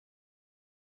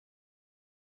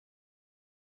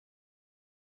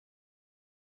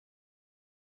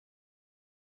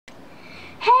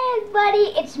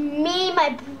everybody, it's me,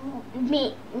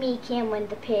 Cameron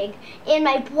the pig, and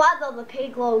my brother the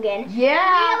pig, Logan.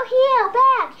 Yeah. We're here,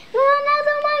 back with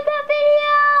another Minecraft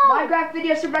video. Minecraft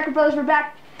video, Super Record Brothers, we're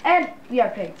back, and we are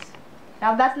pigs.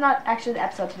 Now that's not actually the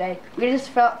episode today. We just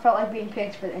felt like being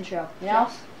pigs for the intro, you know?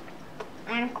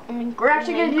 We're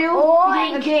actually gonna do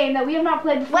a game that we have not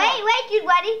played before. Wait, dude,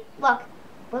 ready? Look.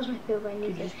 Where's my poop? I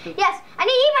need this. Yes, I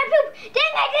need to eat my poop.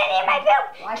 Dang, I didn't eat my poop.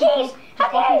 Well, Keys, how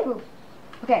can poop?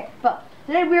 Okay, but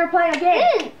today we are playing a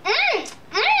game.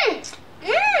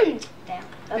 Damn.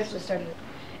 That's what started it.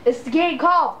 It's the game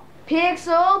called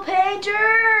Pixel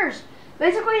Painters.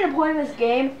 Basically, the point of this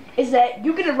game is that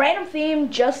you get a random theme,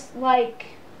 just like,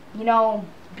 you know,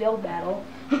 Build Battle,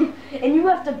 and you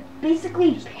have to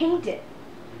basically paint it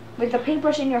with the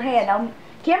paintbrush in your hand. Now,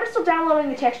 Cameron's still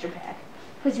downloading the texture pack.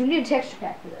 Because you need a texture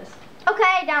pack for this.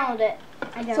 Okay, download it.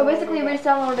 So basically, we just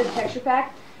downloaded the texture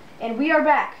pack, and we are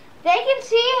back. They can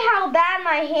see how bad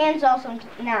my hands are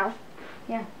now.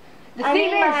 Yeah.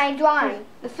 My drawing.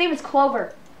 The theme is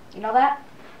clover. You know that?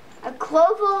 A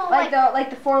clover, like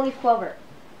the four-leaf clover.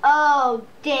 Oh,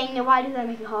 dang it! Why does that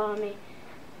make it hard on me?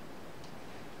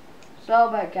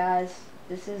 So, but guys,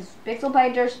 this is Pixel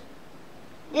Painters.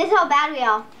 This is how bad we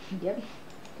are. Yep.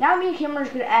 Now me and Cameron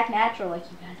are gonna act natural like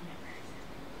you guys.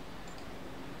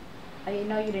 I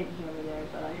know you didn't hear me there,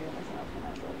 but I hear myself, and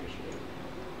I feel appreciated.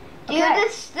 Dude,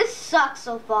 this sucks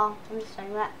so far. I'm just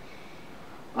saying that.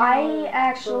 I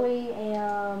actually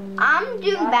am. I'm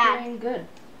doing bad. Doing good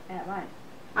at mine.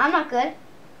 I'm not good.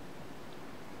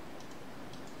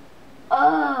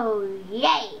 Oh,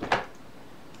 yay!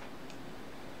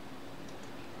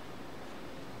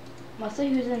 Let's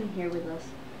see who's in here with us.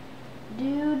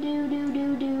 Dude.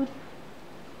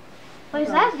 Wait, is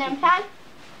that his name tag?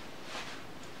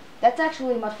 That's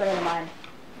actually much better than mine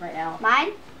right now.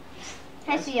 Mine?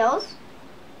 Can I see yours?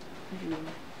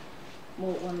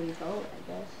 Well, when we vote, I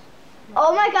guess.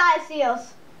 Oh my god, I see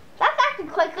yours. That's actually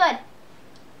quite good.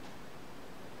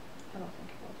 I don't think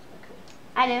it was that good.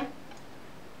 I do.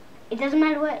 It doesn't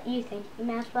matter what you think. It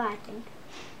matters what I think.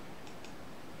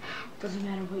 Doesn't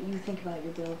matter what you think about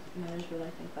your build. It matters what I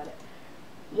think about it.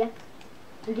 Yep.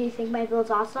 Do you think my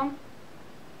build's awesome?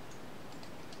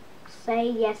 Say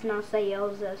yes, and I'll say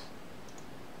yours is.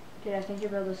 Dude, I think your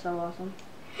build is so awesome.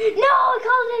 No, I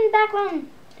called it in the background.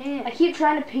 Dang it. I keep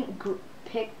trying to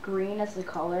pick green as the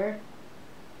color,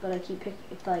 but I keep picking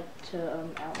it to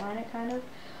outline it kind of.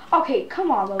 Okay,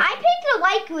 come on, Logan. I picked a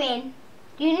light green.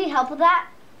 Do you need help with that?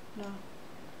 No.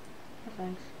 No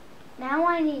thanks. Now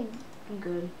I need. I'm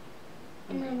good.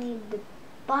 And I need the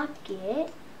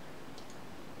bucket.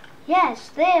 Yes,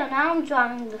 there. Now I'm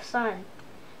drawing the sun.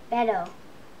 Better.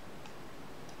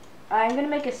 I'm gonna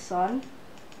make a sun,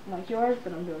 like yours,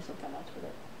 but I'm doing something else with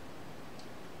it.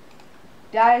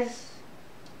 Guys,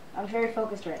 I'm very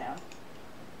focused right now.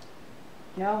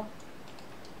 You know?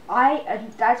 I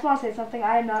just want to say something.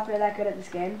 I am not very that good at this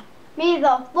game. Me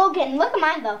though. Logan, look at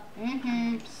mine though.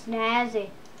 Snazzy.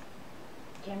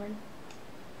 Cameron,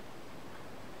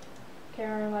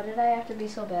 why did I have to be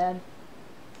so bad?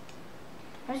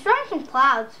 I'm just drawing some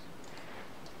clouds.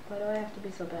 Why do I have to be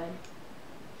so bad?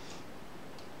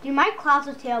 Dude, my clouds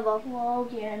are terrible.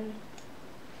 Logan,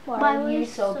 why are you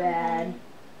so bad?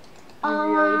 You're All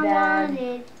really bad.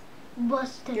 wanted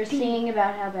was to You're singing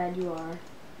about how bad you are.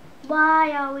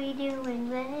 Why are we doing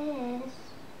this?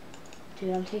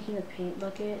 Dude, I'm taking the paint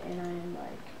bucket and I am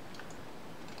like...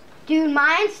 Dude,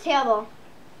 mine's terrible.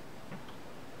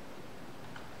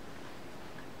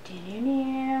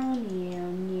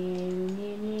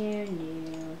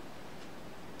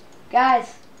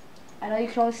 Guys, I know you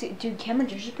can only see... Dude,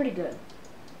 Cameron's yours is pretty good.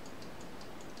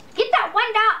 Get that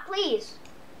one dot, please.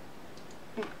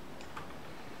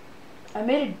 I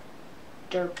made a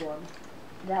dirt one.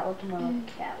 That looked more like a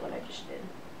cat, what I just did.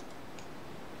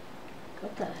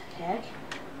 What the heck?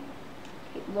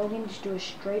 Hey, Logan, just do a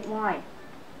straight line.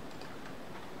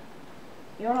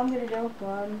 You know what I'm gonna do?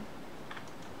 One.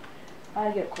 I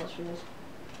gotta get close for this.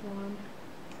 1,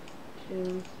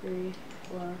 2, 3,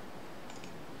 4.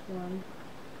 1.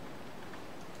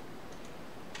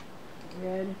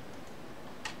 Red.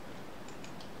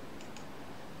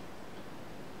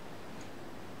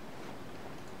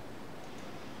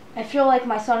 I feel like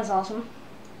my son is awesome.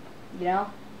 You know?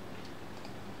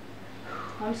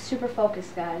 I'm super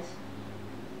focused, guys.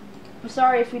 I'm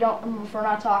sorry if we're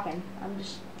not talking. I'm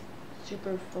just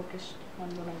super focused on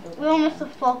what I'm building. We almost the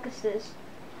focuses.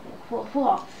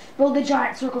 Whoa. Build the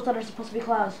giant circles that are supposed to be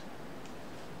clouds.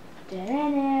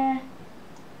 Da-da-da.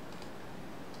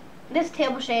 This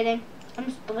table shading. I'm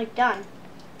just like done.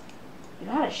 You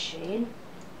know how to shade?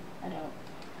 I don't.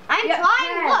 I'm trying.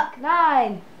 10, Look.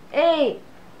 9, 8,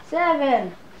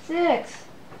 7, 6,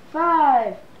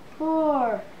 5,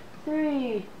 4,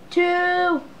 3, 2,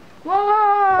 1.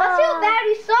 Let's see what bad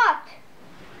we sucked.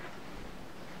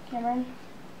 Cameron.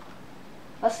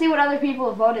 Let's see what other people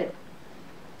have voted.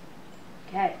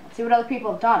 Okay, let's see what other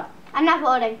people have done. I'm not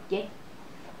voting. Yeah.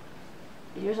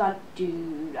 Yours on,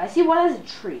 dude. I see one as a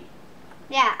tree.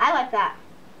 Yeah, I like that.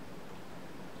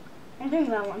 I'm doing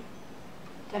that one.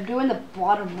 I'm doing the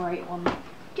bottom right one.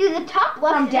 Dude, the top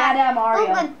left. From Dada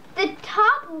Mario. Oh,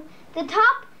 the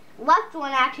top left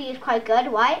one actually is quite good.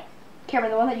 Why?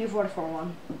 Cameron, the one that you voted for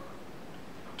won.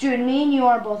 Dude, me and you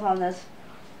are both on this.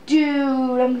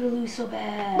 Dude, I'm gonna lose so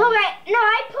bad. Logan, no,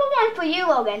 I put one for you,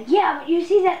 Logan. Yeah, but you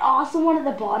see that awesome one at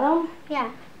the bottom?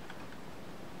 Yeah.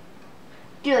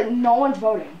 Dude, like, no one's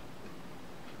voting.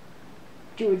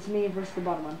 Dude, it's me versus the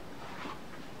bottom one.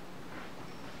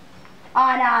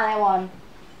 Oh, no, I won.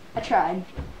 I tried.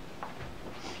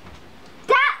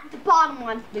 The bottom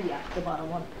one. Yeah, the bottom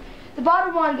one. The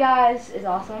bottom one, guys, is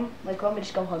awesome. Like, let me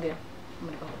just go hug it. I'm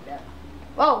gonna go hug that.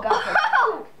 Oh, God.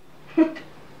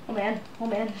 Oh, man. Oh,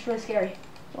 man. It's really scary.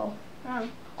 Whoa. Oh.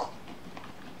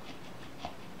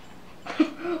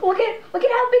 Look at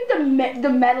how big the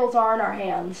metals are in our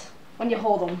hands when you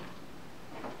hold them.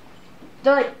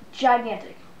 They're like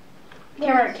gigantic.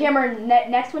 Cameron,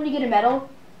 next when you get a medal,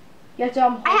 you have to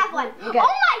I have one. Oh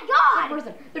my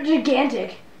God! They're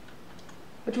gigantic.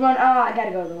 Which one? Oh, I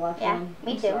gotta go to the left yeah, one.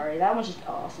 Me I'm too. Sorry, that one's just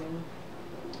awesome.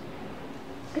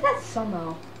 Look at that sun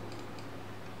though.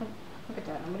 Look at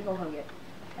that. I'm gonna go hug it.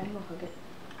 I'm gonna hug it.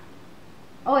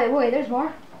 Oh wait, there's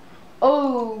more.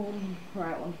 Oh,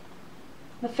 right one.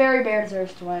 The fairy bear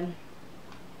deserves to win.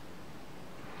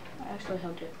 I actually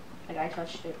hugged it. Like I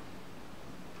touched it.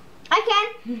 I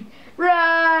can. Run!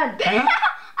 I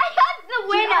got the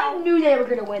winner. Dude, I knew they were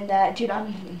gonna win that. Dude, I don't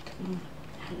even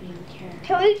care.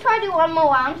 Can we try to do one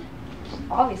more round?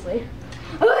 Obviously.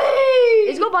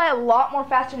 It's go by a lot more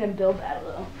faster than Build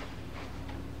Battle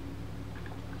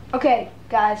though. Okay,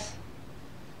 guys.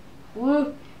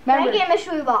 Woo. Can I Remember, get a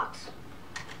mystery box?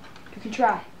 you can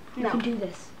try. You No. can do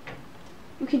this.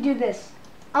 You can do this.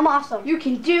 I'm awesome. You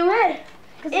can do it.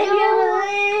 If you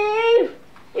believe,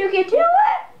 you can do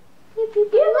it. If you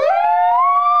believe.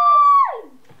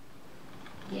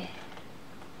 Yeah.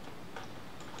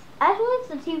 As long as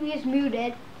the TV is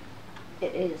muted.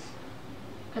 It is.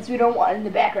 Because we don't want it in the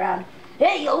background.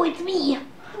 Hey, yo, it's me.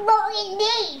 Logan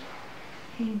D.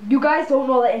 You guys don't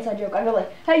know that inside joke. I go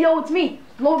like, hey, yo, it's me,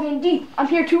 Logan D. I'm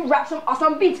here to rap some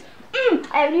awesome beats. I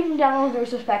haven't even downloaded the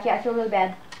resource pack yet. I feel really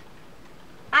bad.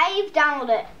 I've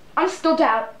downloaded it. I'm still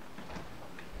down.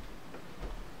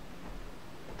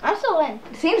 I'm still in.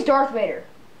 Seems Darth Vader.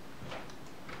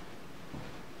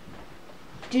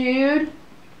 Dude.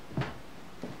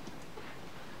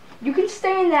 You can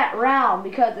stay in that round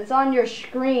because it's on your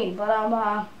screen, but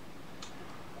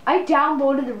I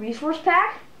downloaded the resource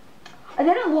pack and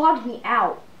then it logged me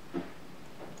out.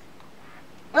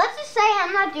 Let's just say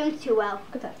I'm not doing too well.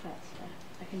 Look at that fast.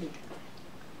 I can do it.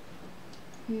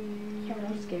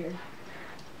 I'm scared.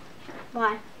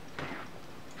 Why?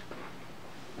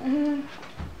 I don't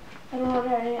know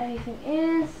what anything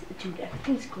is. Dude,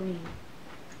 everything's green.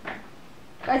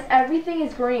 Guys, everything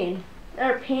is green.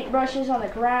 There are paintbrushes on the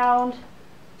ground.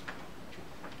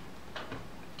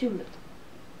 Dude.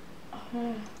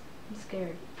 I'm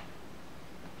scared.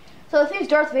 So the thing's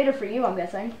Darth Vader for you, I'm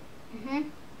guessing. Mm-hmm.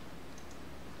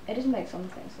 It does make some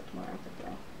things look more epic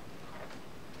though.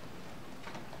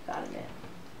 Gotta admit.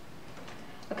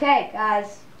 Okay,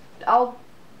 guys. I'll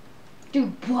do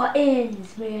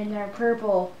buttons, man. They're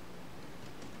purple.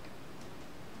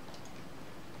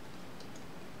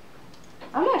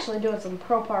 I'm actually doing some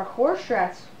pro parkour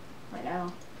strats right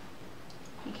now.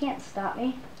 You can't stop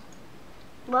me.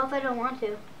 Well, if I don't want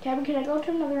to. Kevin, can I go to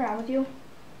another round with you?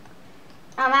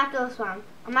 After this one.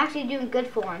 I'm actually doing good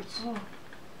for once. Oh.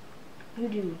 You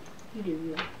do.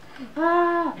 You.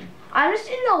 I'm just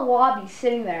in the lobby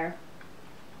sitting there.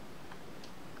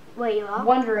 Wait, you are?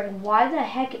 Wondering why the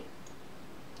heck Dude,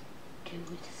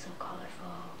 it's so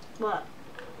colorful. What?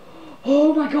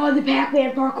 Oh my god, the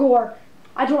Pac-Man parkour!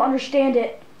 I don't understand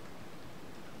it.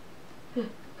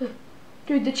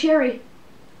 Dude, the cherry.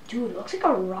 Dude, it looks like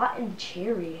a rotten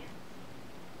cherry.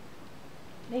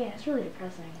 Man, it's really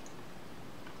depressing.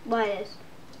 What is?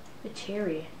 The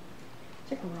cherry.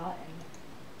 It's like rotten.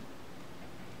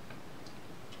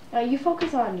 Now you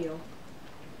focus on you.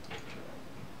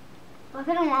 What if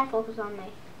I don't want to focus on me?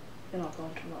 You're not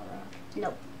going to another round.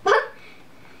 Nope.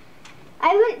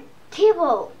 I went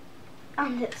table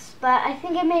on this, but I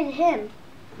think I made him.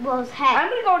 Well, his head. I'm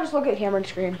gonna go just look at Cameron's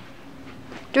screen.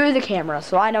 Do the camera,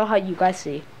 so I know how you guys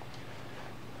see.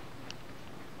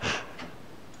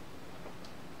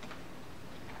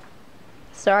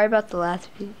 Sorry about the last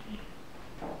few.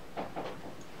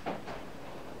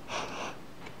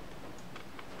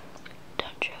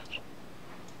 Don't judge.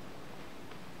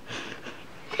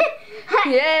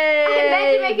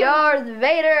 Yay! Darth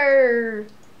Vader!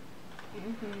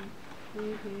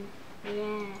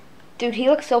 Yeah. Dude, he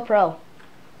looks so pro.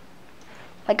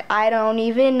 Like, I don't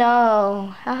even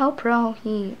know how pro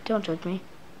he... Don't judge me.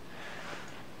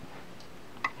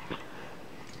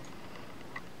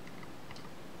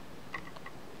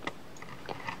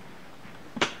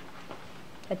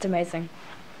 It's amazing.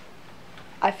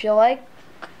 I feel like...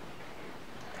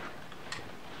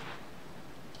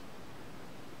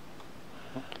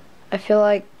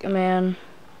 man,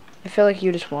 I feel like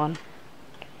you just won.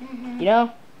 You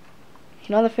know?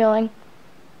 You know the feeling?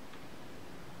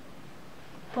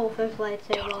 Pull fifth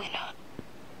lightsaber. Totally not.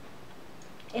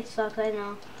 It sucks, I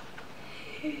know.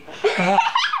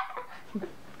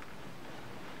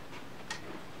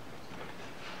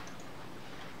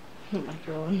 Oh my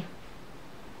god.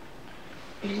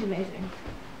 It is amazing.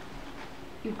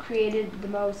 You created the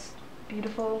most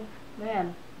beautiful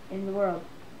man in the world.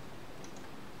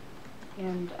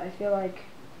 And I feel like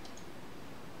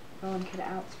no one can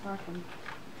outsmart him.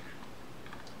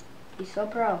 He's so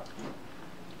pro.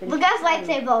 Look at his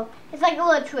lightsaber. It's like a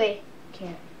little tree.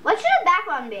 Can't. What should the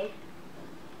background be?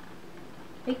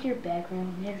 Make your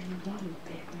background whatever you want your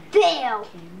background. Damn!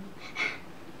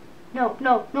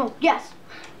 No, yes.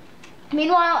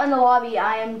 Meanwhile, in the lobby,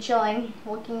 I am chilling,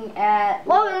 looking at...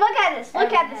 Logan, look at this.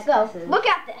 Look at this, though. Look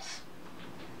at this.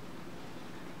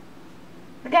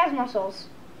 Look at his muscles.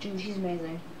 Dude, he's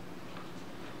amazing.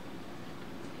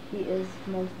 He is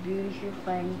the most beautiful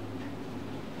thing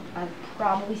I've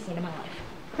probably seen in my life.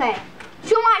 Okay.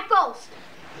 Show my first.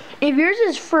 If yours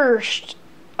is first,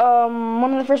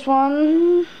 one of the first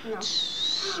ones... No.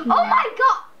 Oh my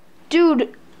god!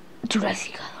 Dude, I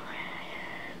see color.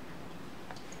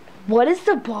 What is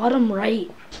the bottom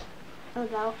right? Oh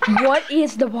no. What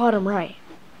is the bottom right?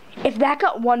 If that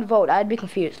got one vote, I'd be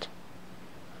confused.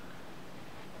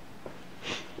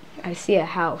 I see a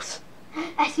house.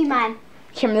 I see mine.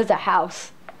 Kim, there's a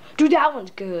house. Dude, that one's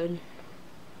good.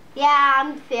 Yeah,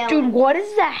 I'm failing. Dude, what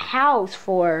is the house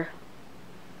for?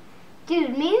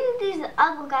 Dude, me and these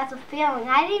other guys are failing.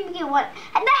 I didn't even get one.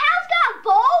 And the house got a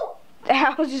boat? The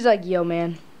house is like, yo,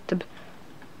 man.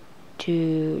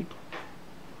 Dude.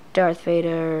 Darth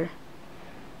Vader.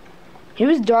 He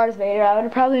was Darth Vader. I would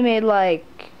have probably made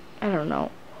like, I don't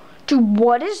know. Dude,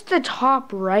 what is the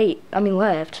top right? I mean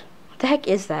left. What the heck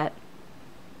is that?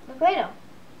 Vader.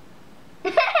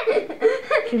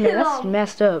 Dude, man, that's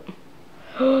messed up.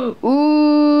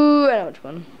 Ooh, I know which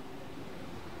one.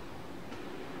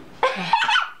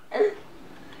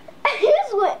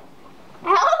 Here's what?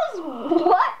 How's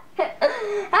what?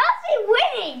 How's he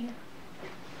winning?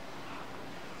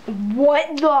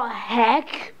 What the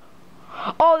heck?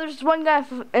 Oh, there's one guy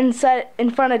in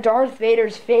front of Darth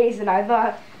Vader's face, and I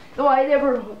thought the way they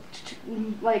were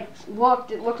like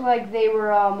looked, it looked like they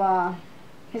were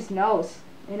his nose,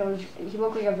 and it was he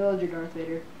looked like a villager Darth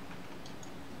Vader.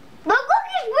 Look,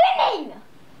 he's winning!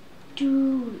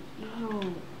 Dude, no,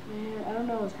 man, I don't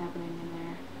know what's happening in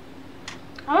there.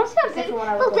 I don't see how big.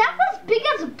 Look, that's as big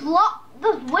as block.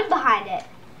 There's wood behind it.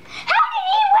 How did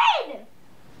he win?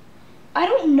 I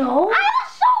don't know. I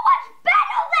was so much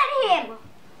better than him.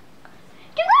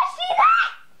 Do you guys see that?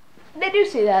 They do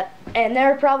see that, and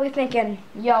they're probably thinking,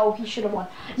 "Yo, he should have won."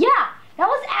 Yeah, now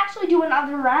let's actually do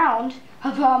another round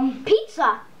of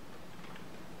pizza.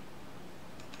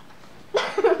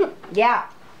 Yeah,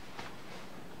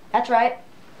 that's right.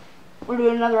 We're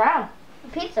doing another round.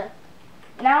 Pizza.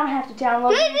 Now I have to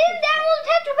download. They didn't download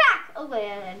Tetra Pack.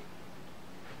 Okay, I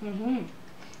did.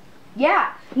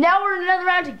 Yeah. Now we're in another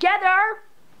round together.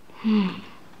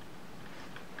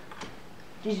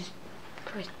 Jesus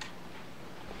Christ.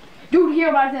 Dude,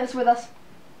 here, buy this with us.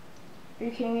 Are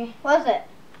you kidding me? What is it?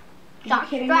 Are you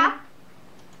kidding me?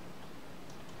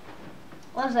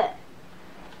 What is it?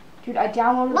 Dude, I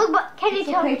downloaded. Look, but can you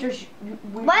tell me? What is it? A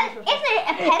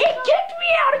pencil? It kicked me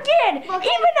out again, even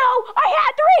though I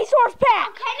had the resource pack.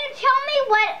 Can you tell me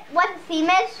what the theme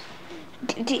is?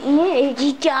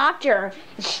 Doctor.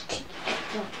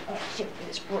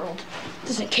 This world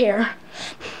doesn't care.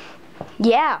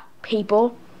 Yeah,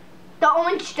 people. The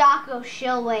orange doctor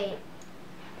shall wait.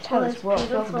 That's how this world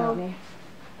feels about me.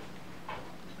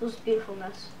 This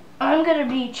beautifulness. I'm gonna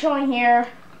be chilling here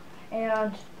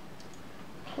and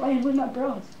playing with my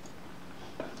bros.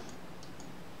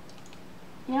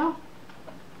 You know?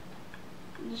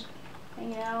 Just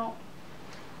hanging out.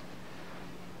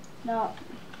 Not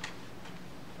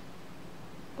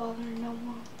bothering no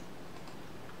one.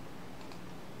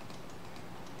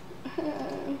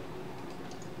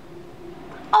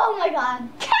 Oh my god.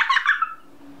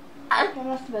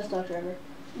 That's the best doctor ever.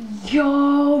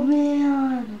 Yo,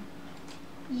 man.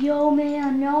 Yo,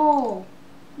 man, no.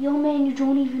 Yo, man, you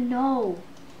don't even know.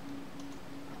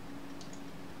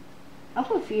 I'm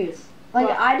confused. Like,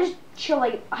 What? I just chill,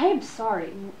 like, I am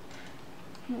sorry.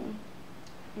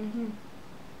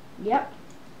 Yep.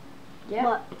 Yep.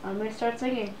 What? I'm gonna start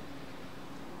singing.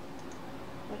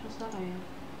 What song I am?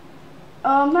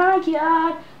 Oh my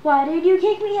god, why did you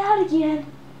kick me out again?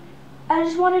 I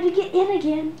just wanted to get in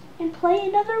again and play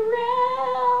another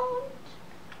round.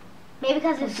 Maybe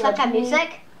because you Don't suck judge at me.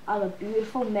 music? I'm a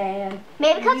beautiful man.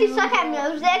 Maybe because you suck at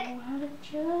don't music? know how to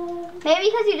judge. Maybe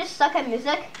because you just suck at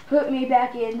music? Put me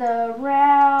back in the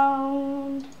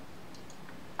round.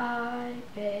 I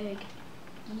beg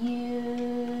you.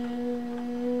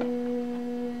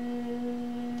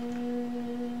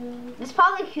 This is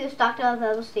probably the cutest doctor I've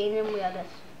ever seen and weirdest.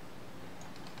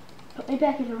 Put me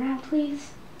back in the round,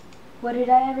 please. What did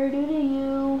I ever do to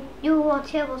you? You are a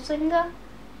terrible singer.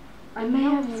 I may No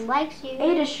have one likes you.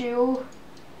 ate a shoe.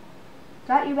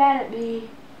 Got you mad at me.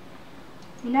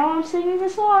 And now I'm singing the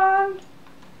song.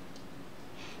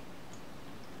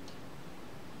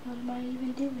 What am I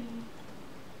even doing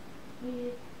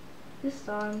with this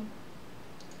song?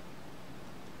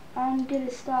 I'm gonna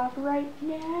stop right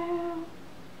now.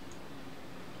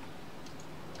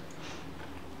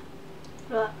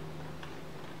 What?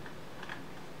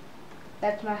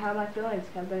 That's how my feelings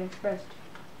have been expressed.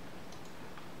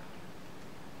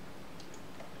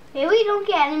 Maybe we don't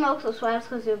get any milk or sweats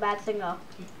because you're a bad singer.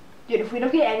 Dude, if we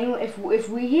don't get any, if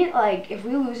we get like, if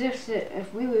we lose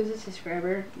a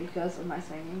subscriber because of my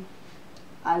singing,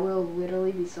 I will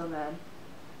literally be so mad.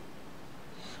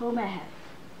 So mad.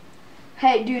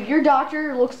 Hey, dude, your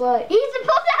doctor looks like. He's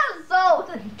supposed to have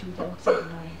soda. Dude, that looks like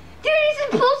mine. Dude, he's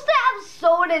supposed to have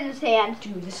soda in his hand.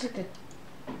 Dude, this is the.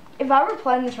 If I were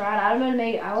playing this round, I would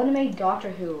have made Doctor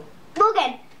Who.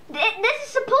 Logan, this is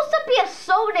supposed to be a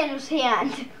soda in his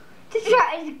hand. To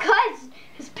try to cut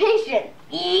his patient.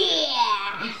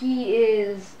 Yeah. He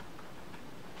is.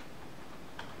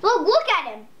 Look at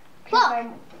him.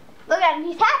 Look at him.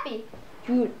 He's happy.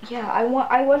 Dude, yeah,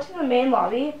 I went to the main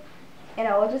lobby, and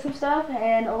I looked at some stuff,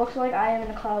 and it looks like I am in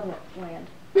a cloud land.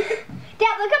 Dad,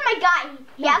 look at my guy.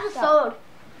 He has a soda.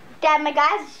 Dad, my guy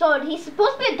has a soda. He's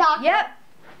supposed to be a doctor. Yep.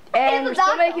 And He's a we're still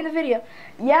doctor. making the video.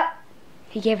 Yep.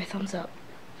 He gave a thumbs up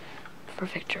for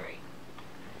victory.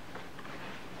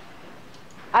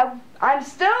 I'm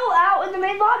still out in the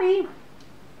main lobby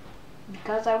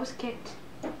because I was kicked.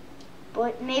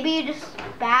 But maybe you're just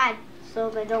bad, so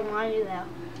they don't want you there.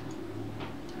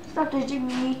 Stop judging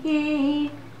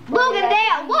me. Logan,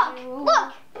 there.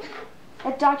 Look.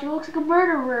 That doctor looks like a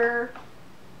murderer.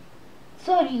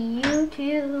 So do you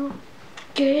too.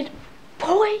 Good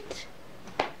point.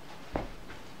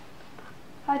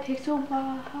 I picked so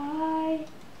high.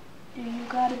 Do you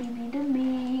gotta be mean to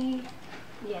me?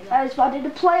 Yeah. I just wanted to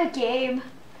play a game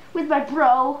with my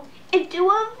bro and do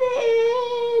a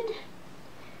vid.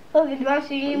 Logan, do you want to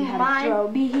see You had to mine? throw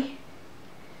me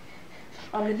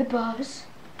under the bus.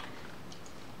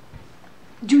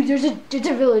 Dude, there's a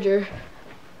villager.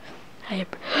 There's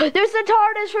the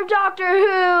TARDIS from Doctor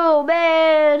Who,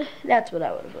 man. That's what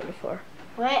I would have voted for.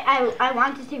 Wait, I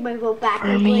want to take my vote back. For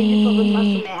I'm me. voting for the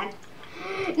Muscle Man.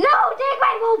 No, take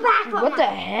my vote back. Dude, what the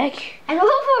heck? I vote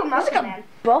for a That's Muscle like Man. a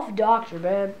buff doctor,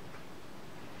 man.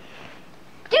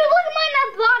 Dude, look at mine at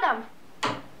the bottom.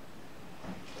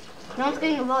 No one's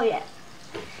getting a vote yet.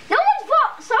 No one's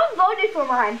vote. Someone voted for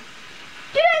mine.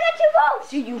 Dude, I got 2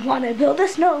 votes. Do you want to build a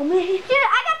snowman? Dude,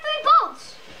 I got 3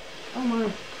 votes. Oh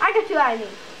my. I got 2 I mean.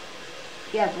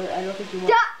 Yeah, but I don't think you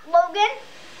want. Logan.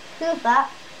 Who's that?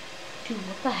 Dude,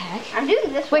 what the heck? I'm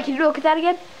doing this Wait, can you look at that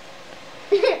again?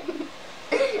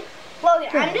 Logan,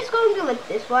 I'm just going to lick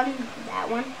this one, that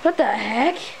one. What the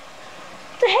heck?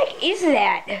 What the heck is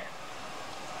that?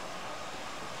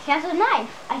 He has a knife.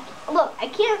 Look, I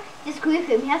can't disagree with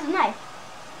him. He has a knife.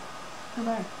 Come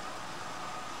on.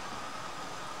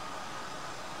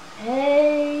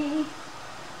 Hey,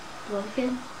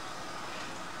 Logan.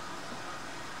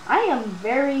 I am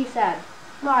very sad.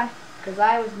 Why? Because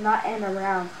I was not in a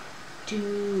round.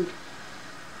 Dude.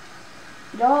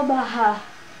 No, Baha.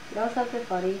 You know something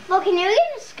funny? Look, can you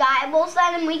get Skyballs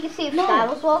then and we can see if No.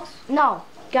 Skyballs works? No,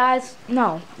 guys,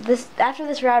 no. After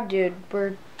this round, dude,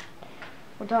 we're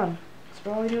done. So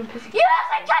we're only doing pissy. Yes,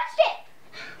 I touched it!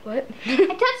 What?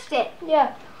 I touched it.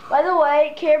 Yeah. By the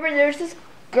way, Cameron, there's this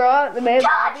girl at the main Touch!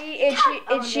 lobby, and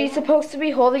Touch! she's supposed to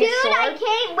be holding Dude, a sword. I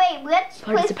can't wait. Let's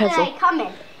But it's place a that pencil. I come in.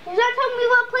 He's not telling me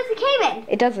what place it came in.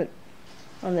 It doesn't.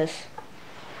 On this.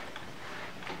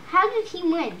 How did he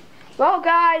win? Well,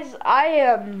 guys, I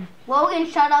am Logan,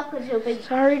 shut up because you're big.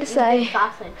 sorry to say.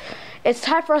 Sausage. It's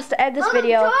time for us to end this Logan,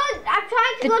 video. I'm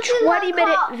trying to The go to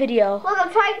 20-minute video. Look, I'm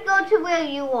trying to go to where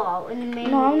you are in the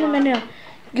main. No, I'm in the menu.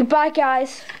 Goodbye,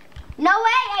 guys. No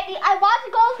way! I want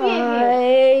to go for you.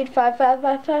 Fine.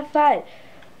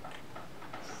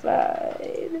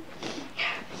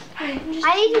 I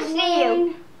need to see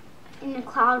you in the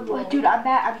cloud world. Dude,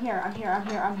 I'm here.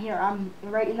 I'm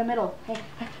right in the middle. Hey.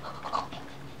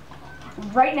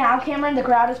 Right now, Cameron, the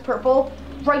ground is purple.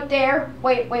 Right there.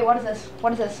 Wait, what is this?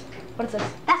 What is this? That's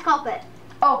carpet.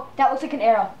 Oh, that looks like an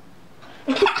arrow.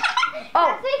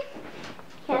 Oh.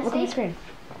 Can't Look see. on the screen.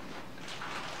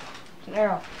 It's an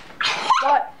arrow.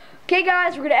 But, okay,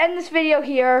 guys, we're gonna end this video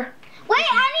here. Wait,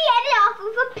 I need to edit off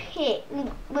with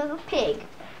a pig.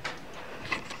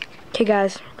 Okay,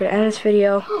 guys, we're gonna end this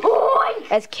video. Oink!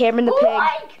 As Cameron the pig.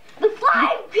 Oink! The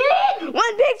flying pig!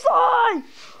 One big fly!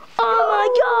 Oh my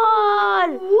god!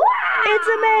 Wow! It's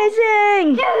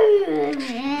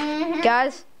amazing!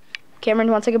 Guys, Cameron,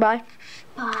 you want to say goodbye?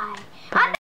 Bye.